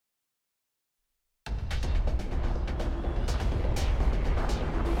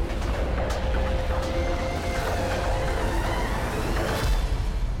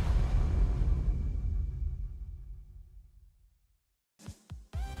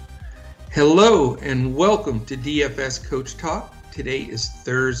Hello and welcome to DFS Coach Talk. Today is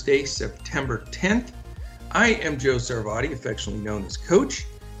Thursday, September 10th. I am Joe Sarvati, affectionately known as Coach,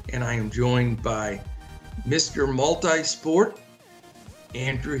 and I am joined by Mr. Multi-Sport,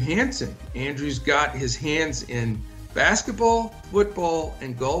 Andrew Hansen. Andrew's got his hands in basketball, football,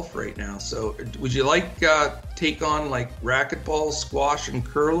 and golf right now. So would you like take on like racquetball, squash, and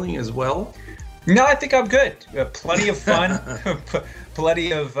curling as well? No, I think I'm good. Plenty of fun,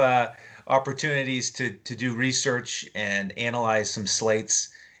 plenty of opportunities to do research and analyze some slates.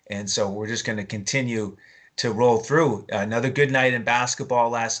 And so we're just going to continue to roll through. Another good night in basketball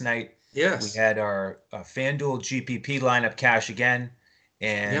last night. Yes. We had our FanDuel GPP lineup cash again.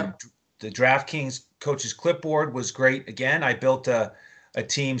 And the DraftKings coach's clipboard was great again. I built a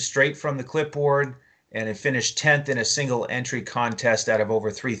team straight from the clipboard, and it finished 10th in a single entry contest out of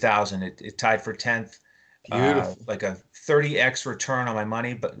over 3,000. It tied for 10th. Like a 30x return on my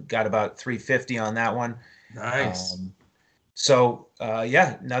money, but got about 350 on that one. Nice.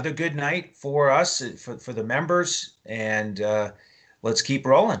 Another good night for us, for the members, and let's keep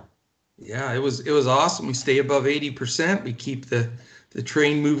rolling. Yeah, it was awesome. We stay above 80%. We keep the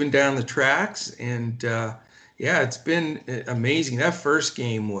train moving down the tracks, and it's been amazing. That first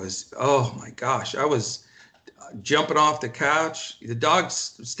game was, oh my gosh, I was jumping off the couch. The dog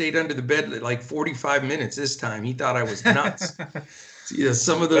stayed under the bed like 45 minutes this time. He thought I was nuts.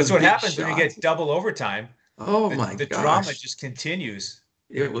 Some of those. That's what happens when you get double overtime. Oh my gosh. The drama just continues.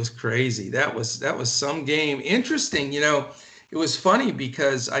 It was crazy. That was some game. Interesting. It was funny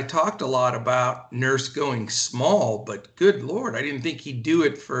because I talked a lot about Nurse going small, but good Lord, I didn't think he'd do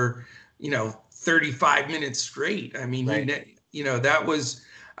it for, 35 minutes straight. I mean, right. That was,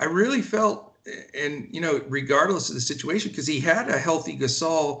 I really felt, and, regardless of the situation, because he had a healthy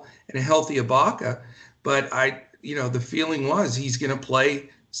Gasol and a healthy Ibaka, but the feeling was he's going to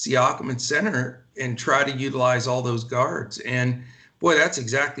play Siakam at center and try to utilize all those guards. And boy, that's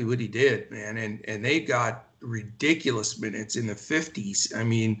exactly what he did, man. And they got ridiculous minutes in the 50s. I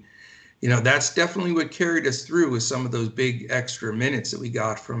mean, that's definitely what carried us through with some of those big extra minutes that we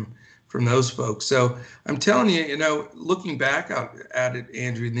got from those folks. So I'm telling you, looking back at it,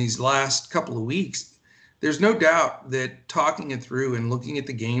 Andrew, in these last couple of weeks, there's no doubt that talking it through and looking at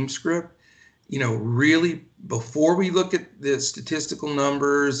the game script, really before we look at the statistical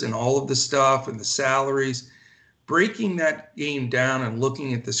numbers and all of the stuff and the salaries, breaking that game down and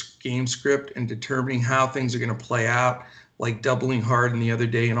looking at this game script and determining how things are going to play out, like doubling Harden the other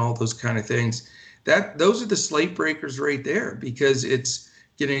day and all those kind of things, those are the slate breakers right there, because it's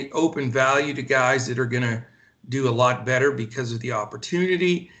getting open value to guys that are going to do a lot better because of the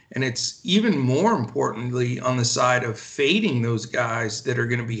opportunity. And it's even more importantly on the side of fading those guys that are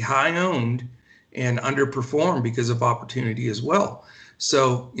going to be high owned and underperform because of opportunity as well.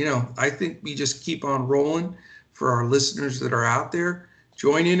 So, I think we just keep on rolling. For our listeners that are out there,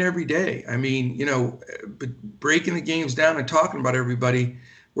 join in every day. I mean, breaking the games down and talking about everybody,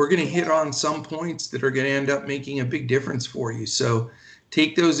 we're going to hit on some points that are going to end up making a big difference for you. So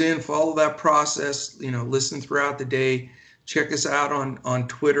take those in, follow that process, listen throughout the day. Check us out on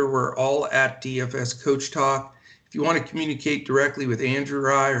Twitter. We're all at DFS Coach Talk. If you want to communicate directly with Andrew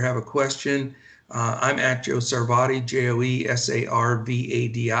or I or have a question, I'm at Joe Sarvati, JoeSarvadi.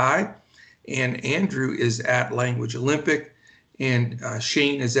 And Andrew is at Language Olympic, and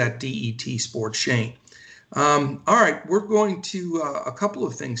Shane is at DET Sports Shane. All right, we're going to a couple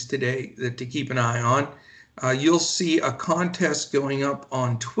of things today to keep an eye on. You'll see a contest going up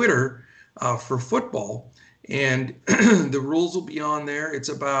on Twitter for football, and the rules will be on there. It's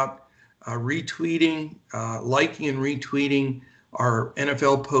about retweeting, liking and retweeting our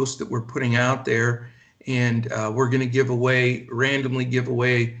NFL posts that we're putting out there, and we're going to randomly give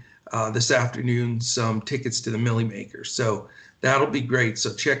away this afternoon some tickets to the Millie Maker. So that'll be great.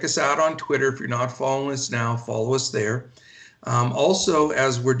 So check us out on Twitter. If you're not following us now, follow us there. Also,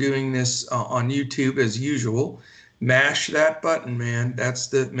 as we're doing this on YouTube, as usual, mash that button, man. That's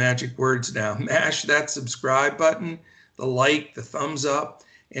the magic words now. Mash that subscribe button, the like, the thumbs up,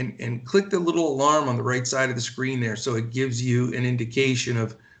 and click the little alarm on the right side of the screen there so it gives you an indication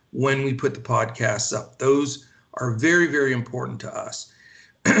of when we put the podcasts up. Those are very, very important to us.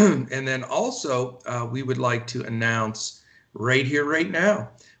 And then also, we would like to announce right here, right now,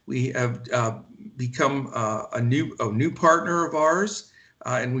 we have become a new partner of ours,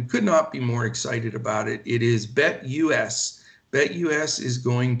 and we could not be more excited about it. It is BetUS. BetUS is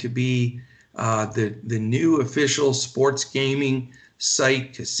going to be the new official sports gaming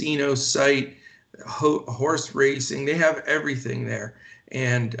site, casino site, horse racing. They have everything there,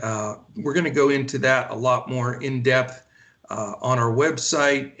 and we're going to go into that a lot more in depth on our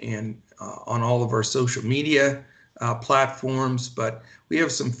website and on all of our social media platforms. But we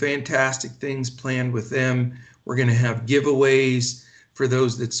have some fantastic things planned with them. We're going to have giveaways for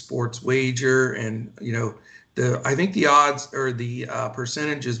those that sports wager, and I think the odds or the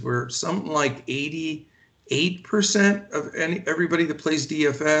percentages were something like 88% of everybody that plays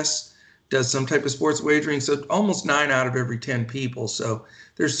DFS does some type of sports wagering. So almost 9 out of every 10 people. So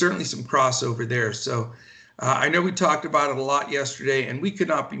there's certainly some crossover there. So I know we talked about it a lot yesterday, and we could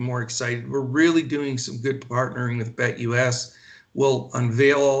not be more excited. We're really doing some good partnering with BetUS. We'll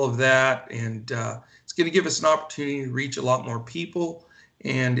unveil all of that, and it's going to give us an opportunity to reach a lot more people.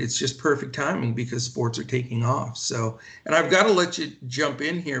 And it's just perfect timing because sports are taking off. So, and I've got to let you jump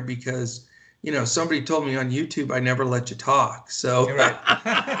in here because, somebody told me on YouTube I never let you talk. So You're right.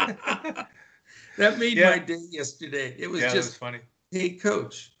 that made my day yesterday. It was just it was funny. Hey,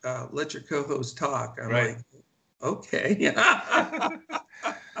 coach, let your co-host talk. I'm right. like, okay.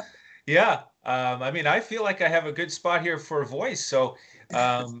 Yeah. I feel like I have a good spot here for a voice. So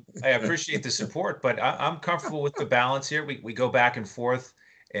I appreciate the support, but I'm comfortable with the balance here. We go back and forth,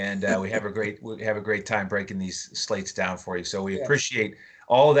 and we have a great time breaking these slates down for you. So we appreciate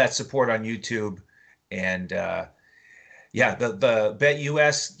all of that support on YouTube, and the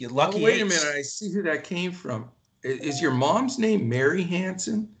BetUS, you lucky. Oh, wait a minute! I see who that came from. Is your mom's name Mary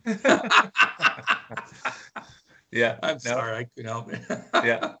Hansen? Yeah. I'm sorry, I couldn't help it.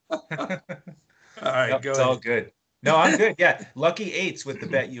 Yeah. All right, go it's ahead. all good. No, I'm good. Yeah, lucky 8s with the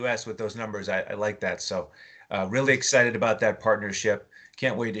BetUS with those numbers. I like that. So, really excited about that partnership.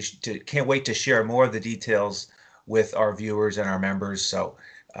 Can't wait to share more of the details with our viewers and our members. So,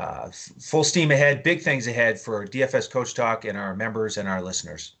 full steam ahead. Big things ahead for DFS Coach Talk and our members and our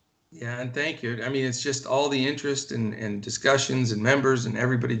listeners. Yeah, and thank you. I mean, it's just all the interest and discussions and members and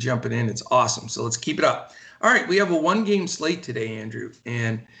everybody jumping in. It's awesome. So let's keep it up. All right, we have a 1-game slate today, Andrew,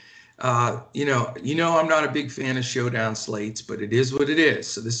 and I'm not a big fan of showdown slates, but it is what it is.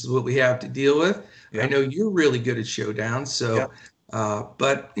 So this is what we have to deal with. Yep. I know you're really good at showdown, so yep.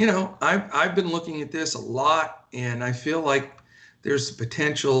 But I've been looking at this a lot, and I feel like there's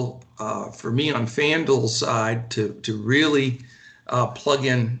potential for me on FanDuel's side to really plug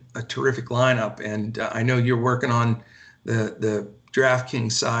in a terrific lineup. And I know you're working on the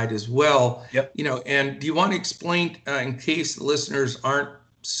DraftKings side as well. Yep. And do you want to explain in case the listeners aren't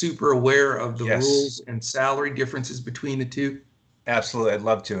super aware of the rules and salary differences between the two? Absolutely. I'd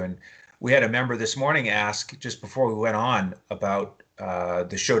love to. And we had a member this morning ask just before we went on about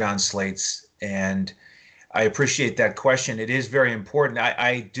the showdown slates. And I appreciate that question. It is very important.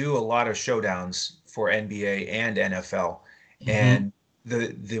 I do a lot of showdowns for NBA and NFL. Mm-hmm. And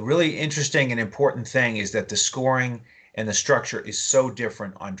the really interesting and important thing is that the scoring and the structure is so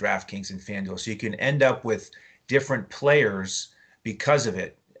different on DraftKings and FanDuel. So you can end up with different players because of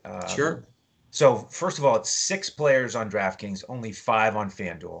it. Sure. So first of all, it's 6 players on DraftKings, only 5 on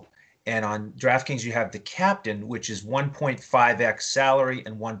FanDuel. And on DraftKings, you have the captain, which is 1.5x salary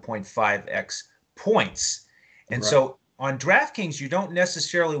and 1.5x points. And so on DraftKings, you don't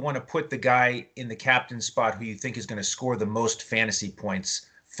necessarily want to put the guy in the captain spot who you think is going to score the most fantasy points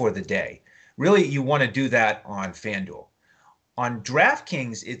for the day. Really, you want to do that on FanDuel. On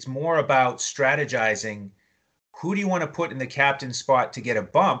DraftKings, it's more about strategizing who do you want to put in the captain spot to get a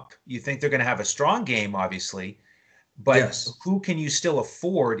bump. You think they're going to have a strong game, obviously, but who can you still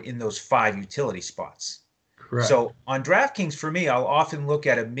afford in those 5 utility spots? Correct. So on DraftKings, for me, I'll often look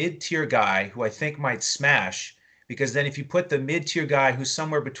at a mid-tier guy who I think might smash, because then if you put the mid-tier guy who's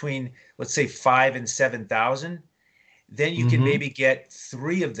somewhere between, let's say, 5,000 and 7,000, then you can maybe get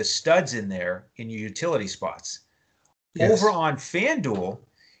 3 of the studs in there in your utility spots. Yes. Over on FanDuel,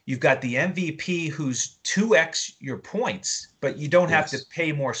 you've got the MVP who's 2x your points, but you don't have to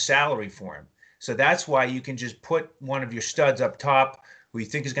pay more salary for him. So that's why you can just put one of your studs up top who you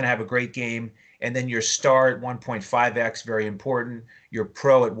think is going to have a great game, and then your star at 1.5x, very important, your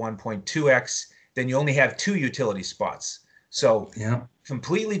pro at 1.2x, then you only have 2 utility spots. So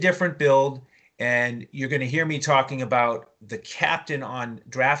completely different build. And you're going to hear me talking about the captain on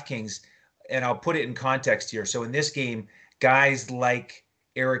DraftKings, and I'll put it in context here. So in this game, guys like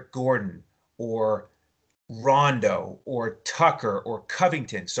Eric Gordon or Rondo or Tucker or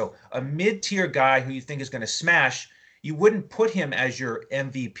Covington. So a mid-tier guy who you think is going to smash, you wouldn't put him as your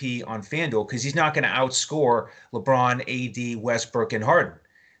MVP on FanDuel because he's not going to outscore LeBron, AD, Westbrook, and Harden.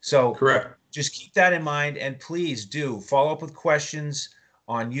 So just keep that in mind, and please do follow up with questions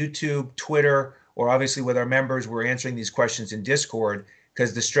on YouTube, Twitter, or obviously with our members. We're answering these questions in Discord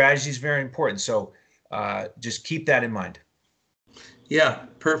because the strategy is very important. So just keep that in mind. Yeah,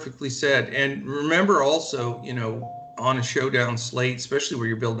 perfectly said. And remember also, on a showdown slate, especially where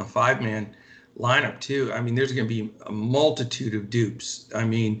you're building a 5-man lineup too. I mean, there's going to be a multitude of dupes. I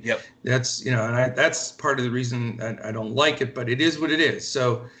mean, Yep. that's, and that's part of the reason I don't like it, but it is what it is.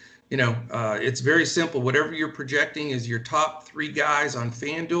 So, it's very simple. Whatever you're projecting is your top 3 guys on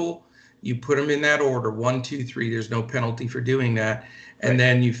FanDuel. You put them in that order, 1, 2, 3. There's no penalty for doing that. And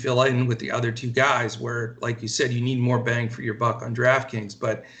then you fill in with the other 2 guys where, like you said, you need more bang for your buck on DraftKings.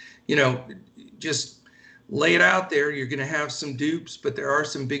 But, just lay it out there. You're going to have some dupes, but there are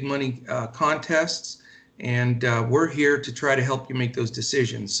some big money contests. And we're here to try to help you make those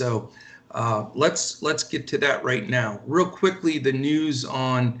decisions. So let's get to that right now. Real quickly, the news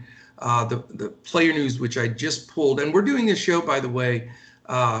on the player news, which I just pulled. And we're doing this show, by the way,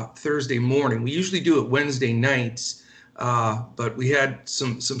 Thursday morning. We usually do it Wednesday nights, but we had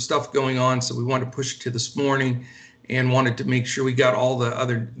some stuff going on, so we wanted to push it to this morning and wanted to make sure we got all the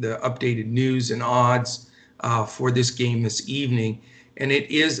updated news and odds for this game this evening. And it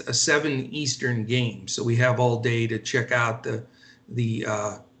is a 7 Eastern game, so we have all day to check out the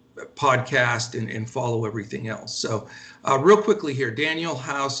podcast and follow everything else. So real quickly here, Daniel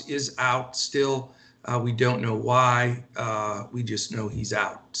House is out still. We don't know why. We just know he's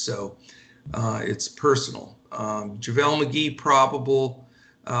out. So it's personal. JaVale McGee probable.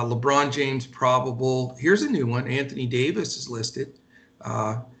 LeBron James probable. Here's a new one. Anthony Davis is listed.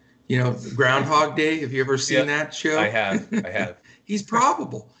 Groundhog Day. Have you ever seen that show? I have. He's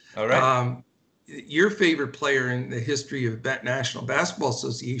probable. All right. Your favorite player in the history of National Basketball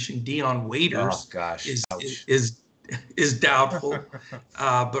Association, Dion Waiters, is doubtful.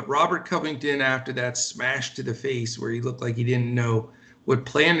 But Robert Covington, after that smash to the face where he looked like he didn't know what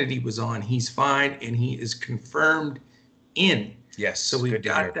planet he was on, he's fine, and he is confirmed in. Yes. So we've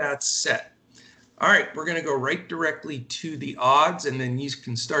got that set. All right, we're going to go right directly to the odds, and then you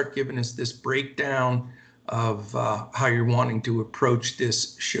can start giving us this breakdown of how you're wanting to approach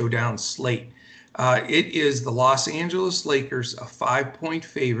this showdown slate. It is the Los Angeles Lakers, a 5-point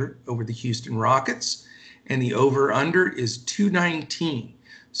favorite over the Houston Rockets, and the over-under is 219.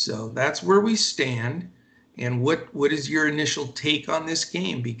 So that's where we stand. And what is your initial take on this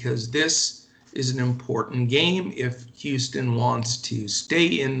game? Because this is an important game if Houston wants to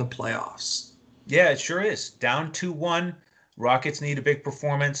stay in the playoffs. Yeah, it sure is. Down 2-1. Rockets need a big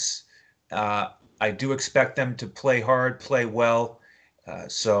performance. I do expect them to play hard, play well.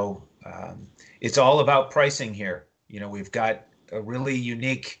 So it's all about pricing here. We've got a really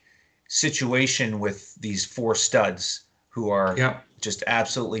unique situation with these 4 studs who are just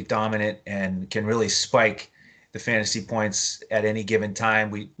absolutely dominant and can really spike the fantasy points at any given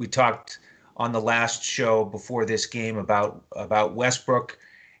time. We talked on the last show before this game about Westbrook,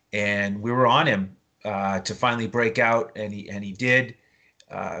 and we were on him to finally break out, and he did.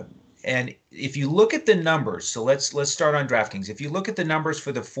 And if you look at the numbers, so let's start on DraftKings. If you look at the numbers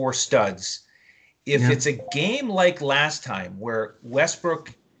for the 4 studs, if it's a game like last time where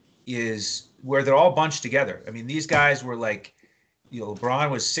Westbrook is where they're all bunched together. I mean, these guys were like, LeBron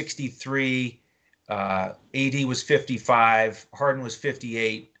was 63, AD was 55, Harden was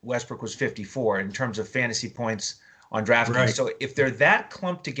 58, Westbrook was 54 in terms of fantasy points on DraftKings. Right. So if they're that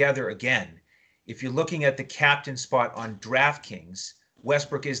clumped together again, if you're looking at the captain spot on DraftKings,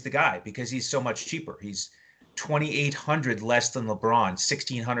 Westbrook is the guy because he's so much cheaper. He's $2,800 less than LeBron,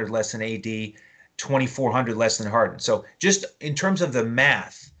 $1,600 less than AD, $2,400 less than Harden. So just in terms of the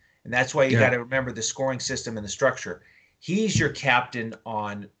math, and that's why you got to remember the scoring system and the structure. He's your captain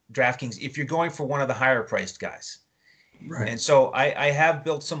on DraftKings if you're going for one of the higher priced guys. Right. And so I have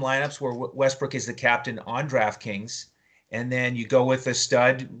built some lineups where Westbrook is the captain on DraftKings, and then you go with a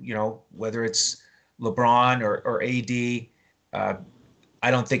stud, whether it's LeBron or AD. I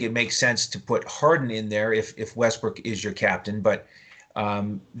don't think it makes sense to put Harden in there if Westbrook is your captain, but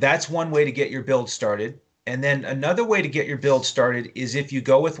that's one way to get your build started. And then another way to get your build started is if you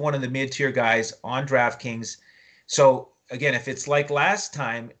go with one of the mid-tier guys on DraftKings. So again, if it's like last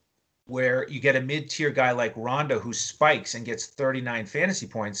time where you get a mid-tier guy like Rondo who spikes and gets 39 fantasy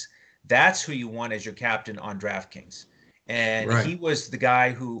points, that's who you want as your captain on DraftKings. And he was the guy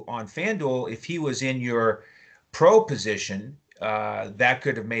who on FanDuel, if he was in your pro position, that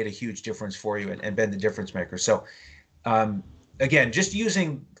could have made a huge difference for you and been the difference maker. So again, just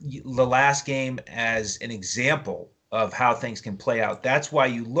using the last game as an example of how things can play out. That's why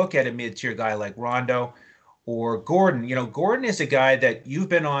you look at a mid-tier guy like Rondo or Gordon. Gordon is a guy that you've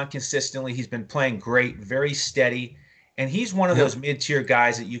been on consistently. He's been playing great, very steady. And he's one of those mid-tier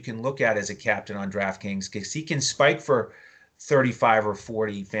guys that you can look at as a captain on DraftKings because he can spike for 35 or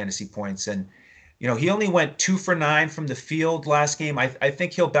 40 fantasy points. And He only went 2 for 9 from the field last game. I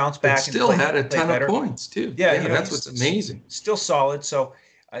think he'll bounce But back and still had a play ton of better. points too. Yeah, Yeah, that's what's he's amazing. still solid. So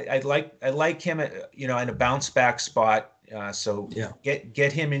I like him, in a bounce back spot. So Yeah.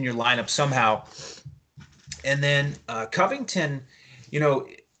 get him in your lineup somehow. And then Covington, you know,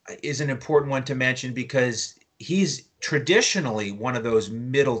 is an important one to mention because he's traditionally one of those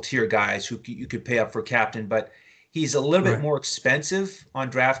middle tier guys who you could pay up for captain, but he's a little bit Right. more expensive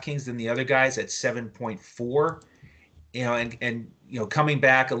on DraftKings than the other guys at 7.4. And coming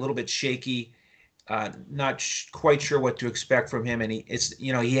back a little bit shaky. Not quite sure what to expect from him, and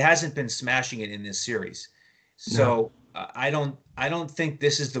he hasn't been smashing it in this series. No. So I don't think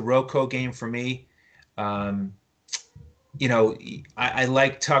this is the Rocco game for me. Um, I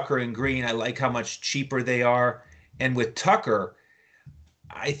like Tucker and Green. I like how much cheaper they are. And with Tucker,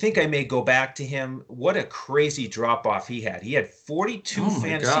 I think I may go back to him. What a crazy drop off he had. He had 42 Oh my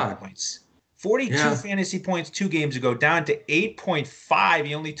fantasy God. points. 42 Yeah. fantasy points 2 games ago, down to 8.5.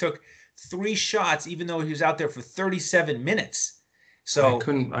 He only took 3 shots, even though he was out there for 37 minutes. I So,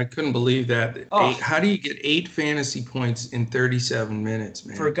 couldn't I couldn't believe that. oh, How do you get 8 fantasy points in 37 minutes,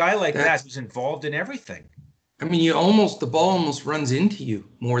 for a man? guy like that That's who's involved in everything. I mean, the ball almost runs into you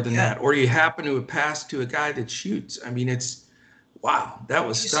more than Yeah. that, or you happen to pass to a guy that shoots. I mean, wow, that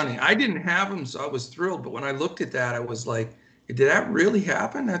was He's stunning. I didn't have him, so I was thrilled. But when I looked at that, I was like, did that really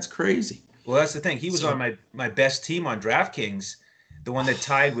happen? That's crazy. Well, that's the thing. He was on So, my best team on DraftKings, the one that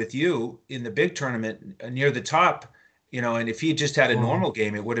tied with you in the big tournament near the top. And if he just had a well, normal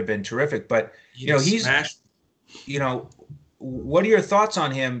game, it would have been terrific. But you'd have he's smashed. you know, what are your thoughts on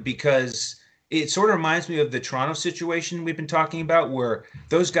him? Because it sort of reminds me of the Toronto situation we've been talking about, where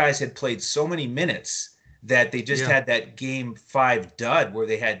those guys had played so many minutes that they just Yeah. had that game 5 dud where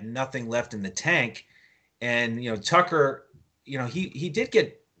they had nothing left in the tank. And Tucker, he did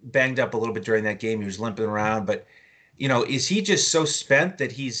get banged up a little bit during that game. He was limping around, but is he just so spent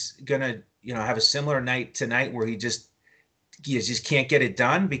that he's gonna have a similar night tonight where he just can't get it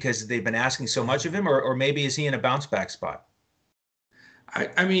done because they've been asking so much of him, or maybe is he in a bounce back spot?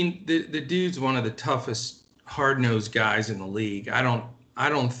 I mean, the dude's one of the toughest, hard-nosed guys in the league. I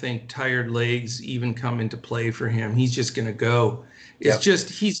don't think tired legs even come into play for him. He's just going to go. It's Yep. just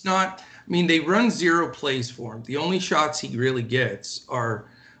he's not. I mean, they run zero plays for him. The only shots he really gets are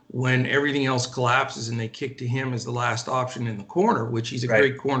when everything else collapses and they kick to him as the last option in the corner, which he's a Right.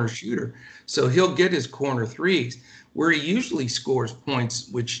 great corner shooter. So he'll get his corner threes. Where he usually scores points,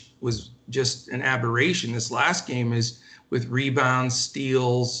 which was just an aberration this last game, is with rebounds,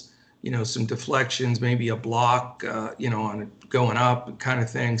 steals, some deflections, maybe a block, on it going up kind of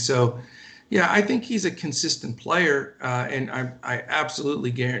thing. So, yeah, I think he's a consistent player, and I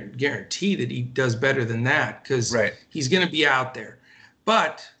absolutely guarantee that he does better than that because Right. he's going to be out there.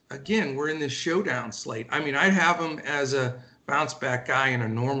 But again, we're in this showdown slate. I mean, I'd have him as a bounce back guy in a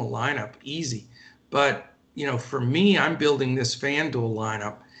normal lineup, easy. But for me, I'm building this FanDuel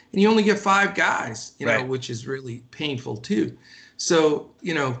lineup, and you only get 5 guys, Right. which is really painful too. So,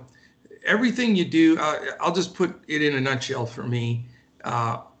 everything you do, I'll just put it in a nutshell for me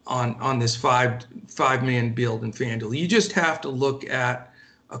on this five-man build in FanDuel. You just have to look at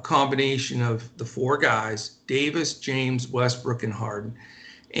a combination of the 4 guys: Davis, James, Westbrook, and Harden.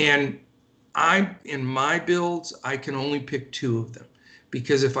 And in my builds, I can only pick 2 of them.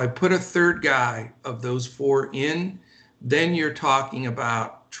 Because if I put a third guy of those 4 in, then you're talking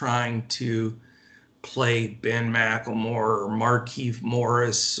about trying to play Ben McLemore or Markieff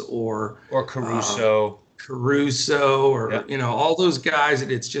Morris or Caruso or Yep. all those guys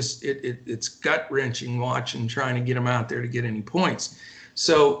that it's gut wrenching watching trying to get them out there to get any points.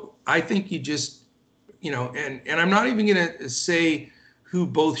 So I think you just and I'm not even going to say who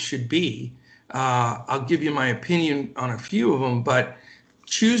both should be. I'll give you my opinion on a few of them, but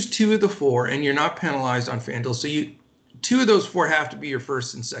choose 2 of the 4, and you're not penalized on FanDuel. So 2 of those 4 have to be your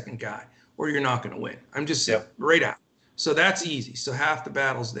first and second guy, or you're not going to win. I'm just Yep. right out. So that's easy. So half the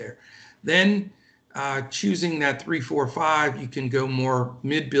battle's there. Then choosing that 3, 4, 5, you can go more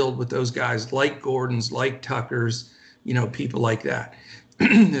mid build with those guys like Gordon's, like Tucker's, people like that.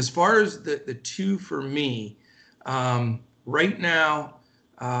 As far as the 2 for me, right now,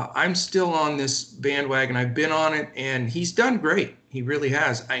 I'm still on this bandwagon. I've been on it, and he's done great. He really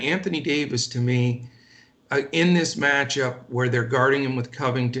has. Anthony Davis, to me, in this matchup where they're guarding him with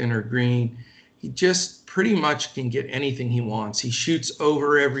Covington or Green, he just pretty much can get anything he wants. He shoots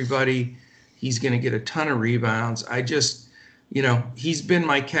over everybody. He's going to get a ton of rebounds. He's been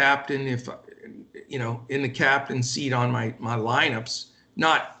my captain in the captain seat on my lineups,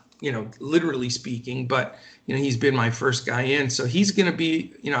 not, literally speaking, but, he's been my first guy in. So he's going to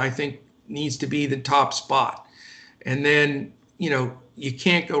be, I think, needs to be the top spot. And then, you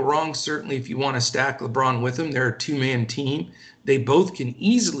can't go wrong, certainly, if you want to stack LeBron with him. They're a two-man team. They both can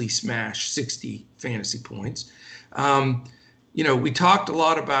easily smash 60 fantasy points. We talked a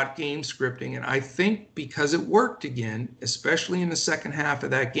lot about game scripting, and I think because it worked again, especially in the second half of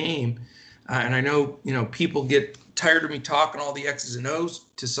that game, and I know, people get tired of me talking all the X's and O's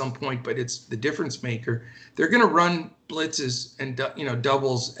to some point, but it's the difference maker. They're going to run blitzes and,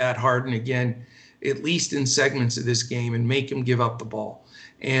 doubles at Harden again, at least in segments of this game, and make him give up the ball.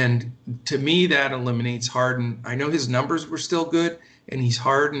 And to me, that eliminates Harden. I know his numbers were still good, and he's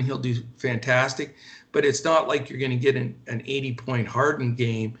Harden. He'll do fantastic. But it's not like you're going to get an 80-point Harden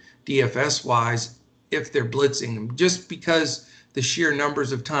game DFS-wise if they're blitzing him, just because the sheer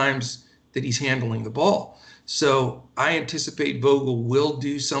numbers of times that he's handling the ball. So I anticipate Vogel will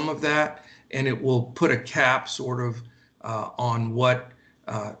do some of that, and it will put a cap sort of on what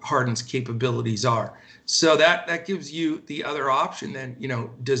Harden's capabilities are. So that gives you the other option. Then,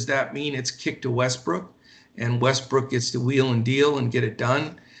 does that mean it's kicked to Westbrook, and Westbrook gets to wheel and deal and get it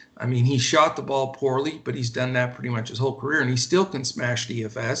done? I mean, he shot the ball poorly, but he's done that pretty much his whole career, and he still can smash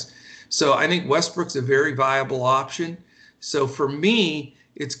DFS. So I think Westbrook's a very viable option. So for me,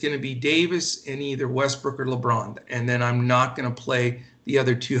 it's going to be Davis and either Westbrook or LeBron. And then I'm not going to play the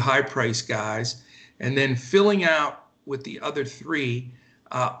other two high-priced guys. And then filling out with the other three,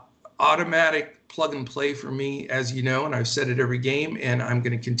 automatic plug and play for me, as you know, and I've said it every game, and I'm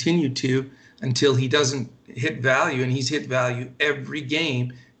going to continue to until he doesn't hit value, and he's hit value every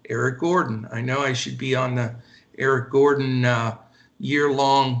game. Eric Gordon. I know I should be on the Eric Gordon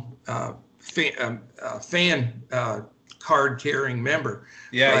year-long fan card carrying member.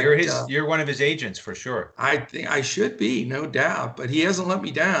 Yeah, you're one of his agents for sure. I think I should be, no doubt, but he hasn't let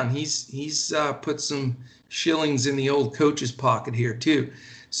me down. He's put some shillings in the old coach's pocket here too.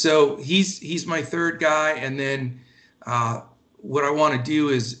 So he's my third guy, and then what I want to do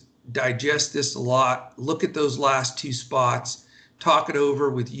is digest this a lot, look at those last two spots, talk it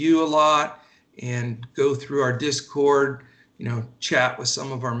over with you a lot, and go through our Discord, chat with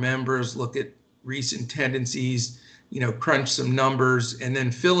some of our members, look at recent tendencies, crunch some numbers, and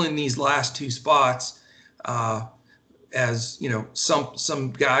then fill in these last two spots as,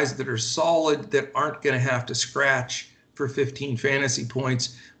 some guys that are solid that aren't going to have to scratch for 15 fantasy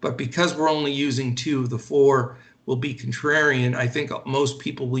points. But because we're only using 2 of the 4, we'll be contrarian. I think most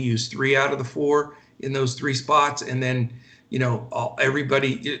people will use 3 out of the 4 in those 3 spots. And then,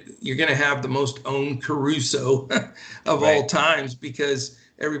 everybody, you're going to have the most owned Caruso of all times, because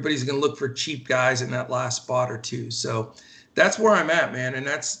everybody's going to look for cheap guys in that last spot or 2. So that's where I'm at, man. And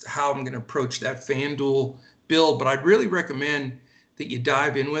that's how I'm going to approach that FanDuel build. But I'd really recommend that you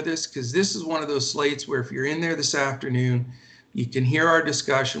dive in with us, because this is one of those slates where if you're in there this afternoon, you can hear our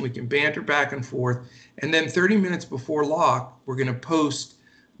discussion. We can banter back and forth. And then 30 minutes before lock, we're going to post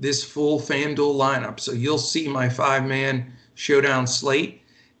this full FanDuel lineup. So you'll see my 5-man showdown slate.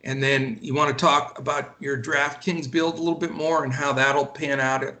 And then you want to talk about your DraftKings build a little bit more and how that'll pan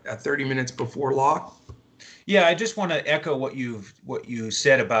out at 30 minutes before lock. Yeah, I just want to echo what you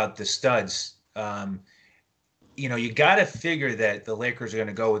said about the studs. You got to figure that the Lakers are going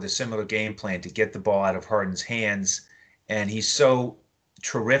to go with a similar game plan to get the ball out of Harden's hands. And he's so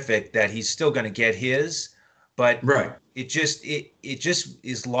terrific that he's still going to get his. But it just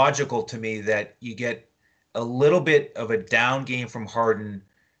is logical to me that you get a little bit of a down game from Harden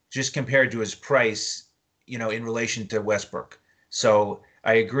just compared to his price, in relation to Westbrook. So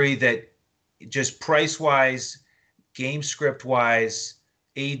I agree that just price-wise, game script-wise,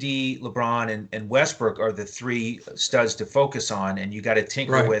 AD, LeBron, and Westbrook are the 3 studs to focus on, and you got to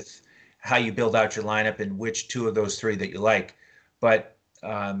tinker with how you build out your lineup and which 2 of those 3 that you like. But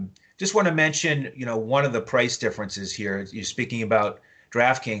just want to mention, one of the price differences here. You're speaking about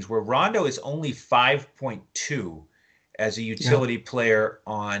DraftKings, where Rondo is only 5.2 as a utility player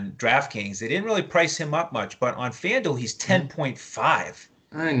on DraftKings. They didn't really price him up much, but on FanDuel, he's 10.5.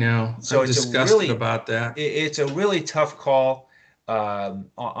 I know. So I'm disgusted about that. It's a really tough call on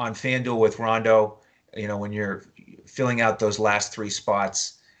FanDuel with Rondo, when you're filling out those last 3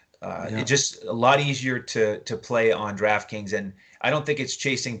 spots. It's just a lot easier to play on DraftKings, and I don't think it's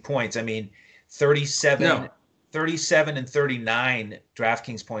chasing points. I mean, 37 and 39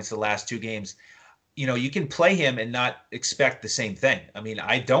 DraftKings points the last 2 games. You can play him and not expect the same thing. I mean,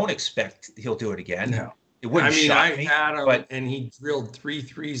 I don't expect he'll do it again. No. It wouldn't shock me. I had him, and he drilled 3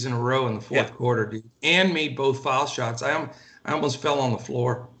 threes in a row in the fourth quarter, dude, and made both foul shots. I almost fell on the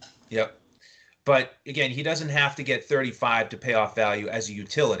floor. Yep. But again, he doesn't have to get 35 to pay off value as a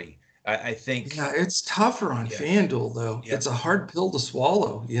utility. I think, Yeah, it's tougher on yeah, FanDuel though. yeah, It's a hard pill to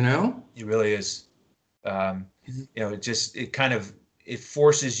swallow, you know? it really is. Um, Mhm. it kind of it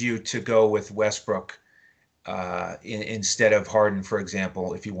forces you to go with Westbrook instead of Harden, for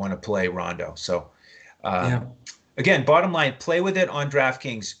example, if you want to play Rondo. So Yeah. um, again, bottom line, play with it on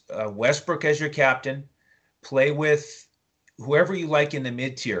DraftKings. Westbrook as your captain. Play with whoever you like in the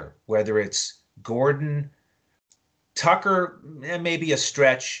mid tier, whether it's Gordon, Tucker, maybe a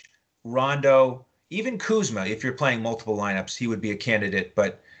stretch, Rondo, even Kuzma. If you're playing multiple lineups, he would be a candidate.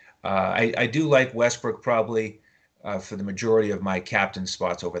 But I do like Westbrook probably for the majority of my captain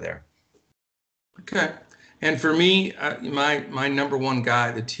spots over there. Okay. And for me, my number one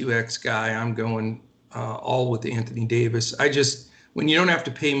guy, the 2X guy, I'm going all with Anthony Davis. I just, when you don't have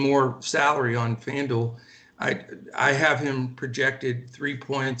to pay more salary on FanDuel, I I have him projected 3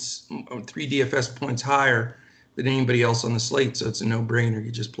 points, 3 DFS points higher than anybody else on the slate. So it's a no-brainer.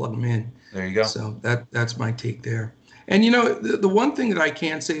 You just plug him in. There you go. So that's my take there. And you know, the one thing that I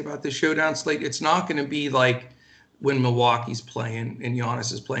can say about the showdown slate, it's not going to be like when Milwaukee's playing and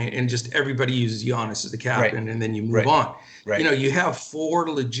Giannis is playing and just everybody uses Giannis as the Right, captain and then you move right, on. You right. know, you have four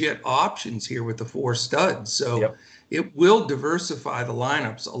legit options here with the four studs. So Yep, it will diversify the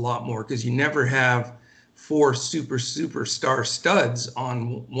lineups a lot more because you never have four superstar studs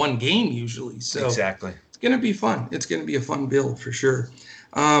on one game usually. So exactly. it's going to be fun. It's going to be a fun build for sure.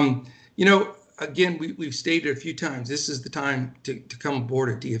 You know, again, we've stated a few times, this is the time to come aboard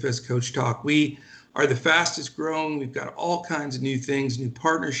at DFS Coach Talk. We are the fastest growing. We've got all kinds of new things, new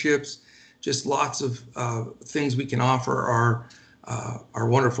partnerships, just lots of things we can offer our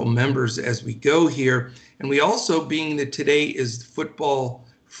wonderful members as we go here. And we also, being that today is Football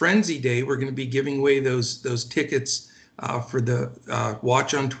Frenzy Day, we're going to be giving away those tickets for the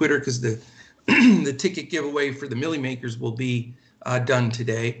watch on Twitter because the the ticket giveaway for the Millie Makers will be done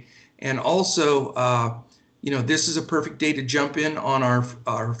today. And also, you know, this is a perfect day to jump in on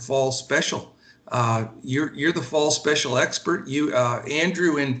our fall special. You're the fall special expert. You,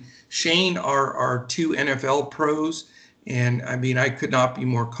 Andrew and Shane are two NFL pros, and I mean I could not be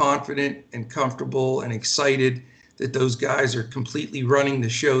more confident and comfortable and excited that those guys are completely running the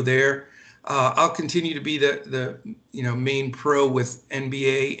show there. I'll continue to be the main pro with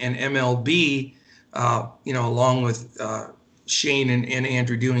NBA and MLB, along with Shane and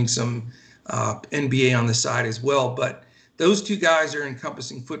Andrew doing some NBA on the side as well. But those two guys are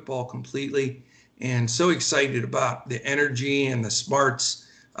encompassing football completely, and so excited about the energy and the smarts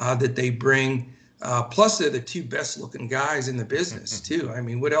that they bring. Plus, they're the two best looking guys in the business, too. I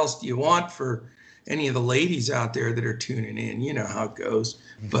mean, what else do you want for any of the ladies out there that are tuning in? You know how it goes.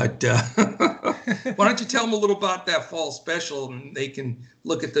 But why don't you tell them a little about that fall special, and they can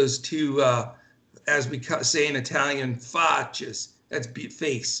look at those two, as we say in Italian, faccias. That's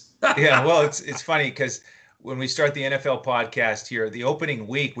face. Yeah, well, it's funny because when we start the NFL podcast here, the opening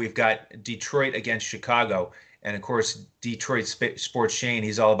week we've got Detroit against Chicago, and of course Detroit sports Shane.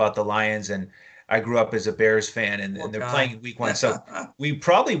 He's all about the Lions, and I grew up as a Bears fan, and they're playing in week one, so we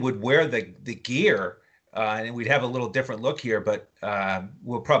probably would wear the gear, and we'd have a little different look here, but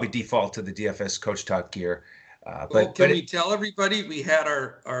we'll probably default to the DFS Coach Talk gear. Well, can we tell everybody we had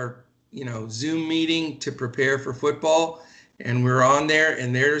our Zoom meeting to prepare for football, and we're on there,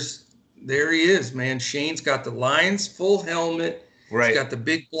 and there he is, man. Shane's got the Lions full helmet. Right. He's got the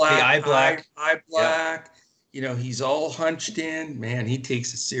big black the eye black. Eye black. Yep. You know, he's all hunched in. Man, he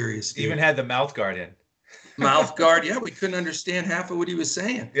takes it serious. Dude. Even had the mouth guard in. Mouth guard. Yeah, we couldn't understand half of what he was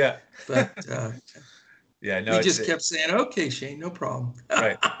saying. Yeah. But yeah, no, he just kept saying, "Okay, Shane, no problem."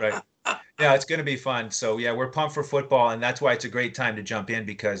 Right. Yeah, it's going to be fun. So yeah, we're pumped for football, and that's why it's a great time to jump in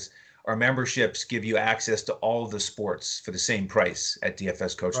because our memberships give you access to all of the sports for the same price at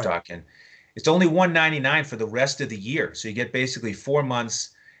DFS Coach Talk, and it's only $199 for the rest of the year. So you get basically 4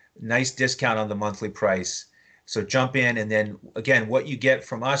 months, nice discount on the monthly price. So jump in, and then again, what you get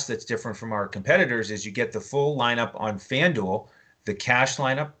from us that's different from our competitors is you get the full lineup on FanDuel, the cash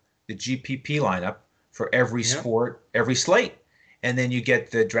lineup, the GPP lineup for every sport, every slate. And then you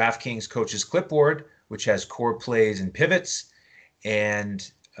get the DraftKings Coaches Clipboard, which has core plays and pivots.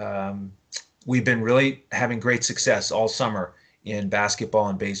 And we've been really having great success all summer in basketball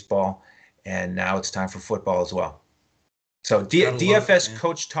and baseball. And now it's time for football as well. So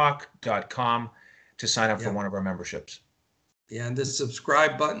DFSCoachTalk.com to sign up for one of our memberships. Yeah, and the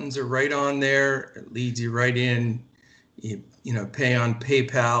subscribe buttons are right on there. It leads you right in. You pay on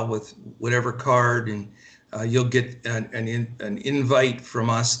PayPal with whatever card, and you'll get an invite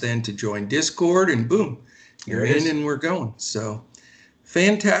from us then to join Discord, and boom, you're in and we're going. So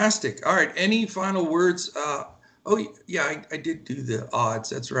fantastic. All right, any final words Oh, yeah, I did do the odds.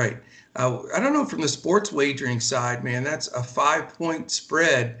 That's right. I don't know from the sports wagering side, man. That's a 5-point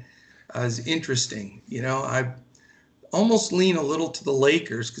spread is interesting. I almost lean a little to the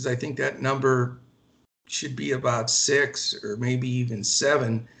Lakers because I think that number should be about 6 or maybe even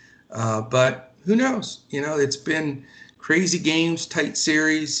 7. But who knows? It's been crazy games, tight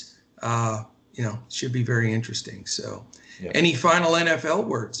series. Should be very interesting. So, Yeah. any final NFL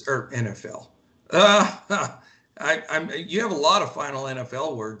words or NFL? You have a lot of final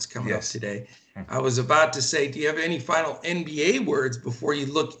NFL words coming up Yes. today. I was about to say, do you have any final NBA words before you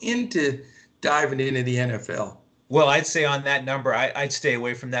look into diving into the NFL? Well, I'd say on that number, I'd stay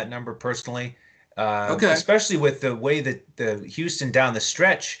away from that number personally, Okay. especially with the way that the Houston down the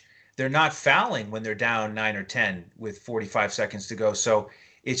stretch, they're not fouling when they're down 9 or 10 with 45 seconds to go. So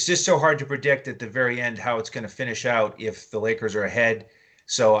it's just so hard to predict at the very end how it's going to finish out if the Lakers are ahead.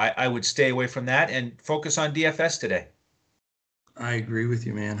 So I would stay away from that and focus on DFS today. I agree with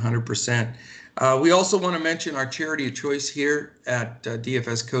you, man, 100%. We also want to mention our charity of choice here at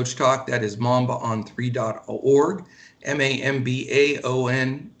DFS Coach Talk. That is mambaon3.org,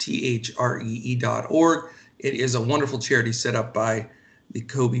 MAMBAONTHREE.org. It is a wonderful charity set up by the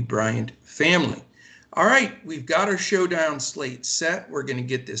Kobe Bryant family. All right, we've got our showdown slate set. We're going to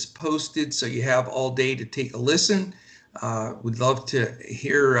get this posted so you have all day to take a listen. We'd love to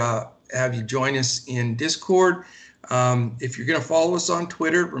have you join us in Discord. If you're going to follow us on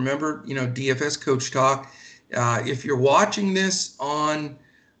Twitter, remember, DFS Coach Talk. If you're watching this on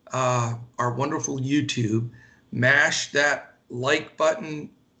our wonderful YouTube, mash that like button,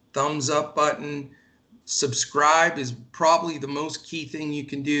 thumbs up button. Subscribe is probably the most key thing you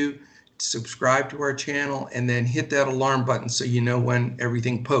can do. Subscribe to our channel and then hit that alarm button so you know when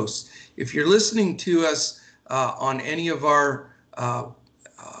everything posts. If you're listening to us on any of our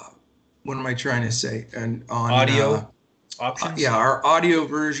what am I trying to say? And on Audio options? yeah, our audio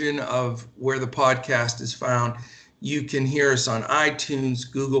version of where the podcast is found. You can hear us on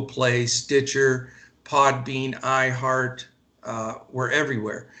iTunes, Google Play, Stitcher, Podbean, iHeart. We're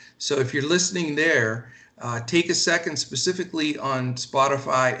everywhere. So if you're listening there, take a second specifically on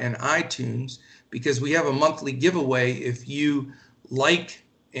Spotify and iTunes because we have a monthly giveaway. If you like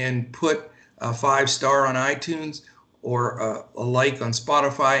and put a 5-star on iTunes or a like on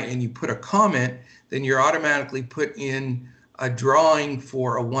Spotify and you put a comment, then you're automatically put in a drawing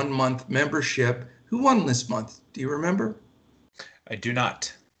for a 1-month membership. Who won this month? Do you remember? I do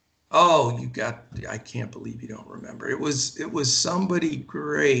not. Oh, I can't believe you don't remember. It was somebody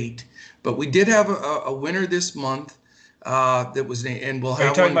great, but we did have a winner this month that was, and we'll Are you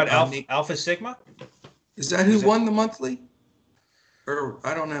have talking one. about Alpha Sigma? Is that who won the monthly? Or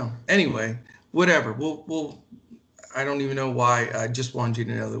I don't know. Anyway, whatever. I don't even know why. I just wanted you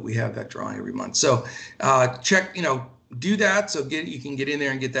to know that we have that drawing every month. So check, do that. So you can get in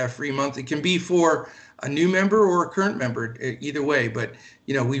there and get that free month. It can be for a new member or a current member, either way. But,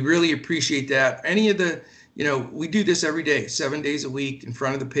 we really appreciate that. Any of the, we do this every day, 7 days a week in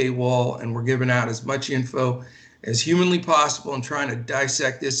front of the paywall, and we're giving out as much info as humanly possible and trying to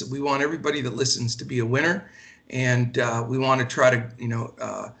dissect this. We want everybody that listens to be a winner. And we want to try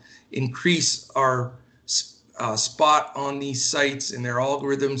to, increase our spot on these sites and their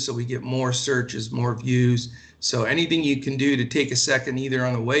algorithms so we get more searches, more views. So anything you can do to take a second, either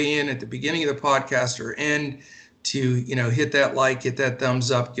on the way in at the beginning of the podcast or end, to hit that like, hit that thumbs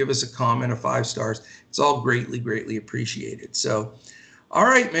up, give us a comment of 5 stars. It's all greatly appreciated. So, all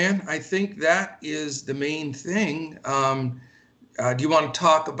right, man, I think that is the main thing. Do you want to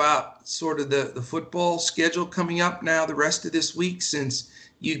talk about sort of the football schedule coming up now the rest of this week, since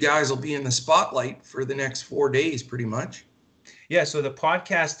you guys will be in the spotlight for the next 4 days pretty much? Yeah, so the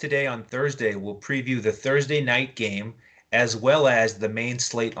podcast today on Thursday will preview the Thursday night game as well as the main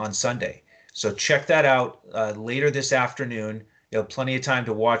slate on Sunday. So check that out later this afternoon. You'll have plenty of time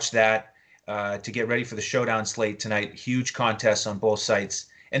to watch that to get ready for the Showdown slate tonight. Huge contests on both sites.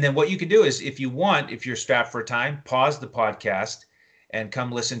 And then what you can do is, if you're strapped for time, pause the podcast and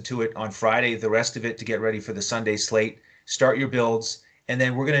come listen to it on Friday, the rest of it to get ready for the Sunday slate. Start your builds. And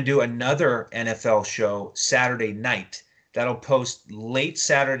then we're going to do another NFL show Saturday night. That'll post late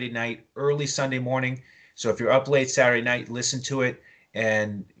Saturday night, early Sunday morning. So if you're up late Saturday night, listen to it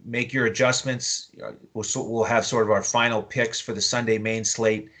and make your adjustments. We'll have sort of our final picks for the Sunday main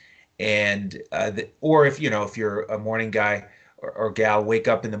slate. And or if you're a morning guy or gal, wake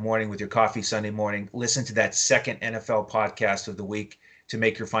up in the morning with your coffee Sunday morning, listen to that second NFL podcast of the week to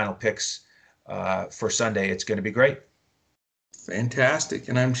make your final picks for Sunday. It's going to be great. Fantastic.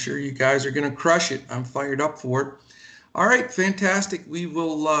 And I'm sure you guys are going to crush it. I'm fired up for it. All right, fantastic. We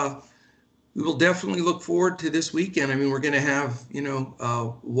will we will definitely look forward to this weekend. I mean, we're going to have,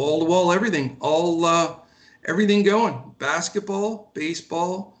 wall to wall everything, everything going: basketball,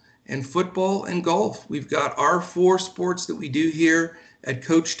 baseball, and football and golf. We've got our 4 sports that we do here at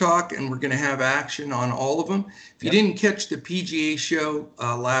Coach Talk, and we're going to have action on all of them. If you didn't catch the PGA show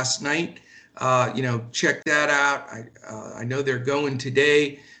last night, check that out. I know they're going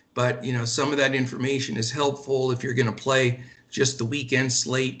today, but some of that information is helpful if you're going to play just the weekend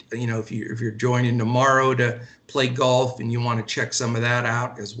slate. If you're joining tomorrow to play golf and you want to check some of that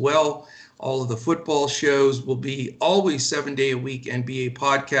out as well. All of the football shows will be always 7-day-a-week NBA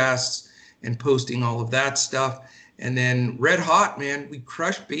podcasts and posting all of that stuff. And then red hot, man, we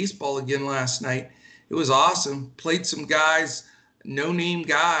crushed baseball again last night. It was awesome. Played some guys, no-name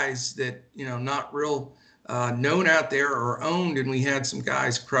guys that, not real known out there or owned, and we had some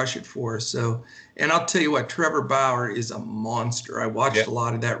guys crush it for us. So, and I'll tell you what, Trevor Bauer is a monster. I watched a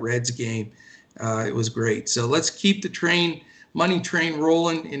lot of that Reds game. It was great. So let's keep the money train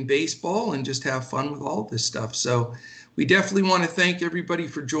rolling in baseball and just have fun with all this stuff. So we definitely want to thank everybody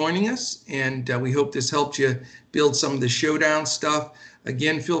for joining us, and we hope this helped you build some of the Showdown stuff.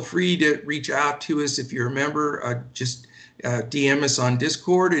 Again, feel free to reach out to us if you're a member. Just DM us on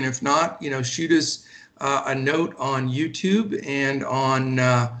Discord, and if not, shoot us a note on YouTube and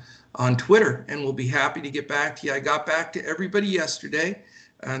on Twitter, and we'll be happy to get back to you. I got back to everybody yesterday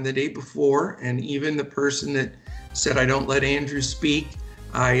and the day before, and even the person that said I don't let Andrew speak,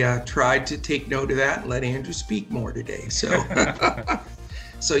 I tried to take note of that and let Andrew speak more today. So,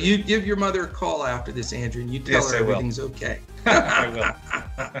 so you give your mother a call after this, Andrew, and you tell her everything's okay. I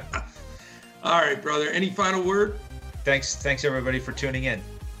will. All right, brother. Any final word? Thanks everybody for tuning in.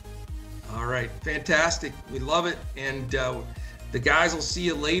 All right, fantastic. We love it. And the guys will see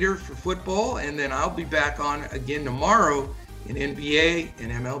you later for football, and then I'll be back on again tomorrow in NBA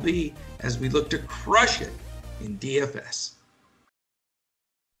and MLB as we look to crush it in DFS.